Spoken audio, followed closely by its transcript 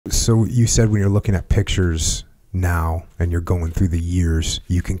So you said when you're looking at pictures now and you're going through the years,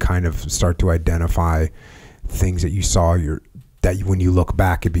 you can kind of start to identify things that you saw when you look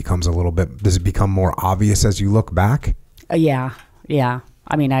back, it becomes a little bit, does it become more obvious as you look back? Yeah.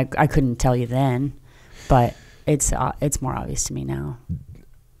 I mean, I couldn't tell you then, but it's more obvious to me now.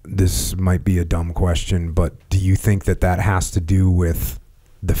 This might be a dumb question, but do you think that has to do with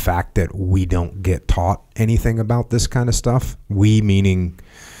the fact that we don't get taught anything about this kind of stuff? We meaning,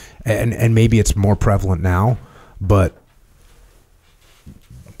 and maybe it's more prevalent now, but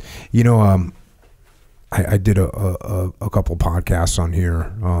you know, I did a couple podcasts on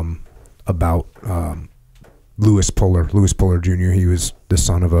here about Lewis Puller Jr. He was the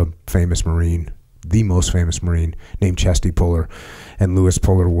son of a famous Marine, the most famous Marine, named Chesty Puller, and Lewis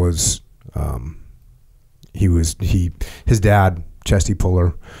Puller was his dad, Chesty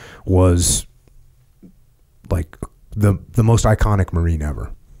Puller, was like the most iconic Marine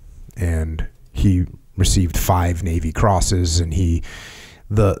ever, and he received 5 Navy Crosses, and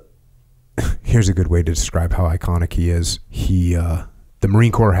here's a good way to describe how iconic he is. The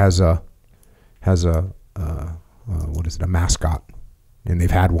Marine Corps has a what is it, a mascot, and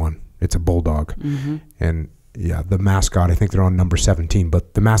they've had one. It's a bulldog. Mm-hmm. And yeah, the mascot, I think they're on number 17,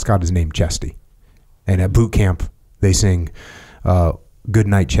 but the mascot is named Chesty. And at boot camp, they sing "Good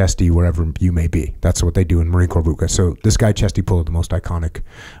Night, Chesty," wherever you may be. That's what they do in Marine Corps boot camp. So this guy, Chesty Puller, the most iconic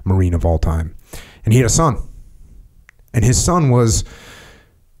Marine of all time, and he had a son, and his son was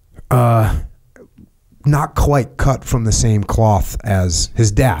not quite cut from the same cloth as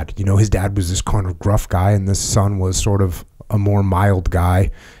his dad. You know, his dad was this kind of gruff guy, and this son was sort of a more mild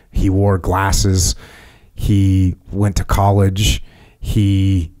guy. He wore glasses. He went to college.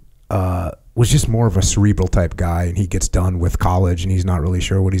 He was just more of a cerebral type guy, and he gets done with college, and he's not really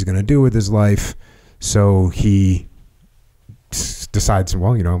sure what he's going to do with his life. So he decides,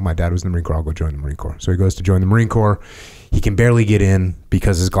 well, you know, my dad was in the Marine Corps, I'll go join the Marine Corps. So he goes to join the Marine Corps. He can barely get in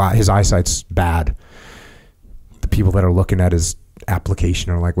because his eyesight's bad. The people that are looking at his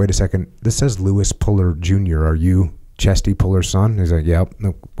application are like, wait a second, this says Lewis Puller Jr. Are you Chesty Puller's son? He's like, yep.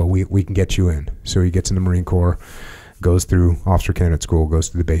 No, well, we can get you in. So he gets in the Marine Corps, goes through officer candidate school, goes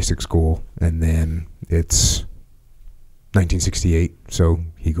through the basic school, and then it's 1968, so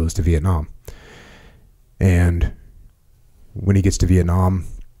he goes to Vietnam. And when he gets to Vietnam,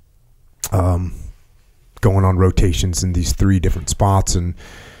 going on rotations in these 3 different spots, and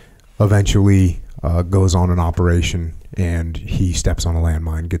eventually goes on an operation, and he steps on a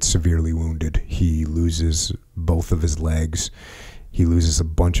landmine, gets severely wounded. He loses both of his legs. He loses a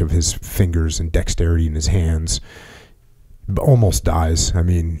bunch of his fingers and dexterity in his hands. Almost dies. I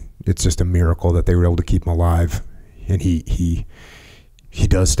mean, it's just a miracle that they were able to keep him alive. And he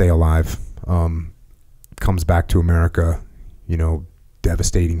does stay alive. Comes back to America, you know,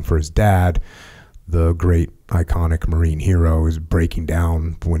 devastating for his dad. The great iconic Marine hero is breaking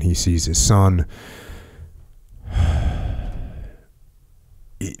down when he sees his son.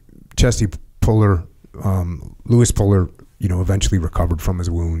 Chesty Puller, Lewis Puller, you know, eventually recovered from his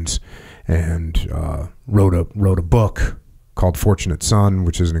wounds and wrote a book called Fortunate Son,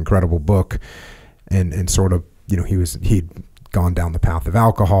 which is an incredible book, and sort of, you know, he'd gone down the path of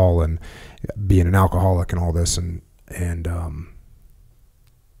alcohol and being an alcoholic and all this, and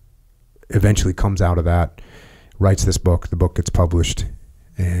eventually comes out of that, writes this book. The book gets published,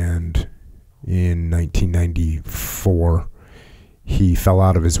 and in 1994 he fell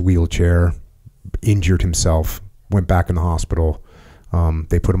out of his wheelchair, injured himself, went back in the hospital.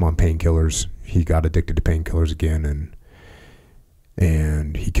 They put him on painkillers. He got addicted to painkillers again,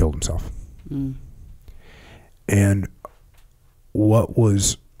 and he killed himself. And what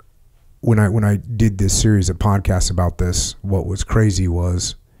was, when I did this series of podcasts about this, what was crazy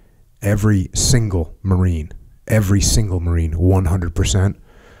was every single Marine, 100%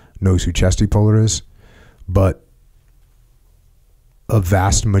 knows who Chesty Puller is, but a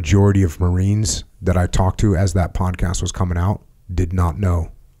vast majority of Marines that I talked to as that podcast was coming out did not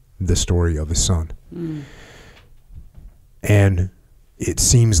know the story of his son. And it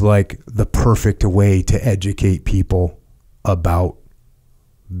seems like the perfect way to educate people about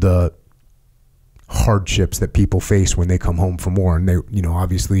the hardships that people face when they come home from war. And they, you know,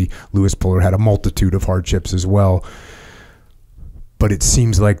 obviously Lewis Puller had a multitude of hardships as well, but it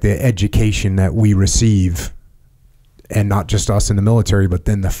seems like the education that we receive, and not just us in the military, but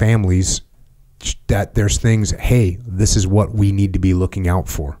then the families, that there's things, hey, this is what we need to be looking out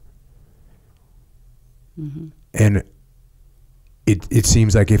for. And it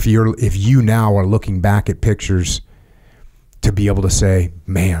seems like if you now are looking back at pictures, to be able to say,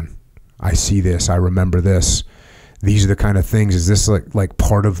 man, I see this, I remember this, these are the kind of things, is this like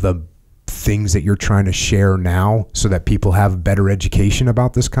part of the things that you're trying to share now so that people have better education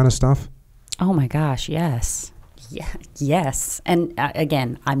about this kind of stuff? Oh my gosh, yes. Yeah, yes. And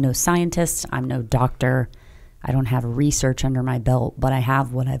again, I'm no scientist, I'm no doctor, I don't have research under my belt, but I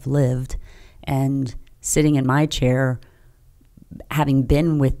have what I've lived. And sitting in my chair, having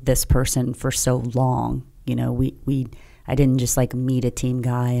been with this person for so long, you know, I didn't just like meet a team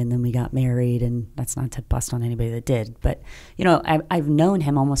guy and then we got married, and that's not to bust on anybody that did, but you know, I've known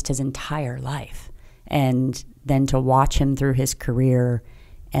him almost his entire life, and then to watch him through his career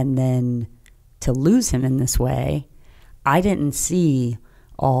and then to lose him in this way, I didn't see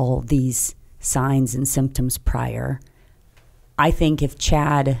all these signs and symptoms prior. I think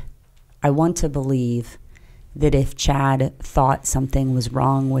I want to believe that if Chad thought something was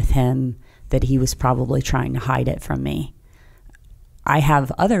wrong with him, that he was probably trying to hide it from me. I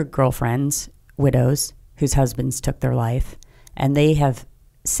have other girlfriends, widows, whose husbands took their life, and they have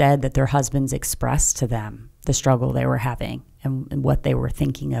said that their husbands expressed to them the struggle they were having and what they were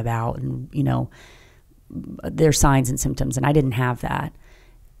thinking about, and, you know, their signs and symptoms, and I didn't have that.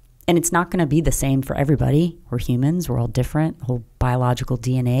 And it's not going to be the same for everybody. We're humans. We're all different. The whole biological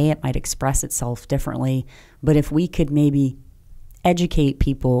DNA, it might express itself differently. But if we could maybe educate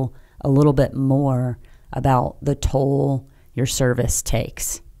people a little bit more about the toll your service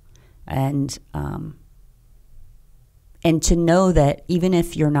takes, and to know that even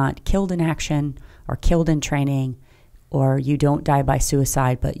if you're not killed in action or killed in training, or you don't die by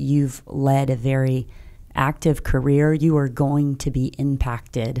suicide, but you've led a very active career, you are going to be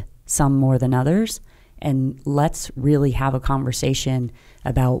impacted, some more than others. And let's really have a conversation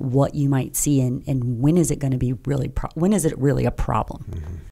about what you might see, and when is it going to be when is it really a problem? Mm-hmm.